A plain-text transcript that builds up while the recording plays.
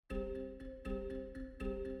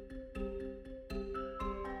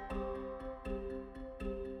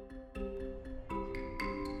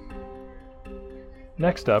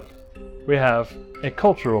Next up, we have a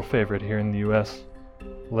cultural favorite here in the US,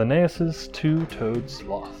 Linnaeus's two-toed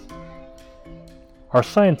sloth. Our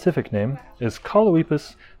scientific name is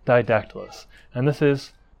Coloepus didactylus, and this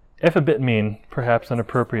is, if a bit mean, perhaps an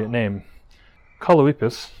appropriate name.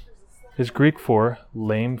 Coloepus is Greek for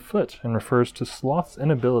lame foot and refers to sloths'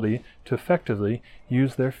 inability to effectively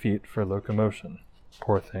use their feet for locomotion.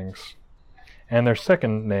 Poor things. And their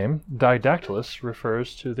second name, didactylus,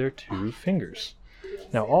 refers to their two fingers.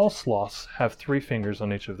 Now all sloths have 3 fingers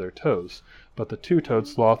on each of their toes, but the two-toed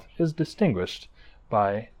sloth is distinguished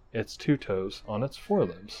by its 2 toes on its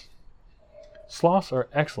forelimbs. Sloths are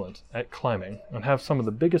excellent at climbing and have some of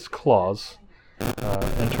the biggest claws.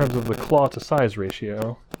 In terms of the claw to size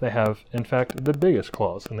ratio, they have, in fact, the biggest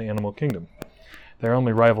claws in the animal kingdom. They're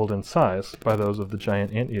only rivaled in size by those of the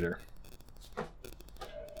giant anteater.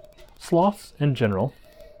 Sloths, in general,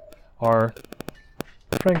 are,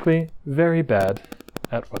 frankly, very bad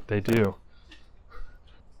at what they do.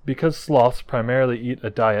 Because sloths primarily eat a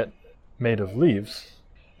diet made of leaves,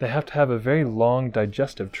 they have to have a very long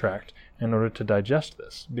digestive tract in order to digest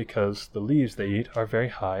this, because the leaves they eat are very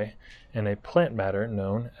high in a plant matter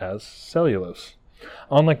known as cellulose.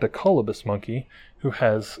 Unlike the colobus monkey, who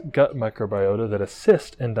has gut microbiota that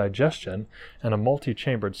assist in digestion and a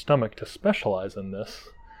multi-chambered stomach to specialize in this,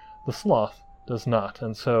 the sloth does not,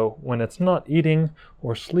 and so when it's not eating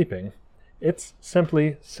or sleeping, it's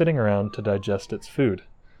simply sitting around to digest its food.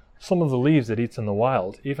 Some of the leaves it eats in the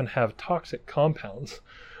wild even have toxic compounds,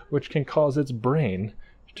 which can cause its brain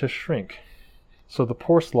to shrink. So the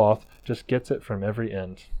poor sloth just gets it from every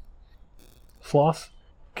end. Sloths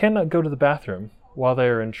cannot go to the bathroom while they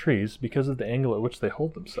are in trees because of the angle at which they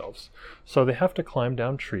hold themselves. So they have to climb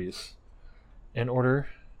down trees in order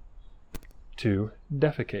to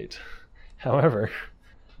defecate. However,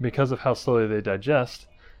 because of how slowly they digest,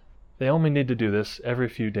 they only need to do this every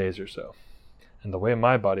few days or so. And the way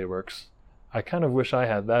my body works, I kind of wish I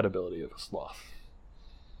had that ability of a sloth.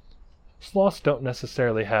 Sloths don't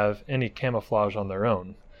necessarily have any camouflage on their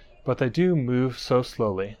own, but they do move so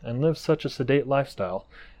slowly and live such a sedate lifestyle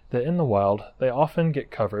that in the wild they often get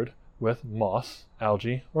covered with moss,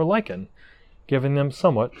 algae, or lichen, giving them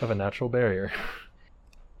somewhat of a natural barrier.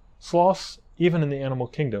 Sloths, even in the animal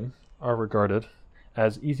kingdom, are regarded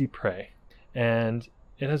as easy prey, and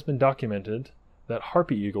it has been documented that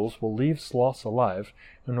harpy eagles will leave sloths alive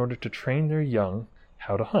in order to train their young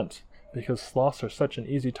how to hunt, because sloths are such an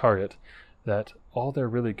easy target that all they're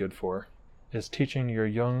really good for is teaching your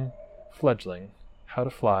young fledgling how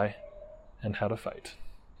to fly and how to fight.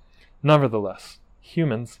 Nevertheless,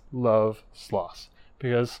 humans love sloths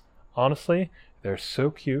because, honestly, they're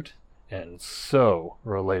so cute and so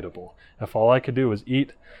relatable. If all I could do was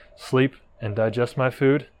eat, sleep, and digest my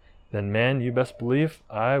food, then man, you best believe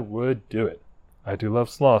I would do it. I do love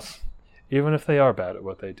sloths, even if they are bad at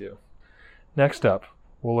what they do. Next up,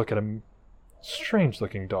 we'll look at a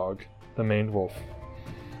strange-looking dog, the maned wolf.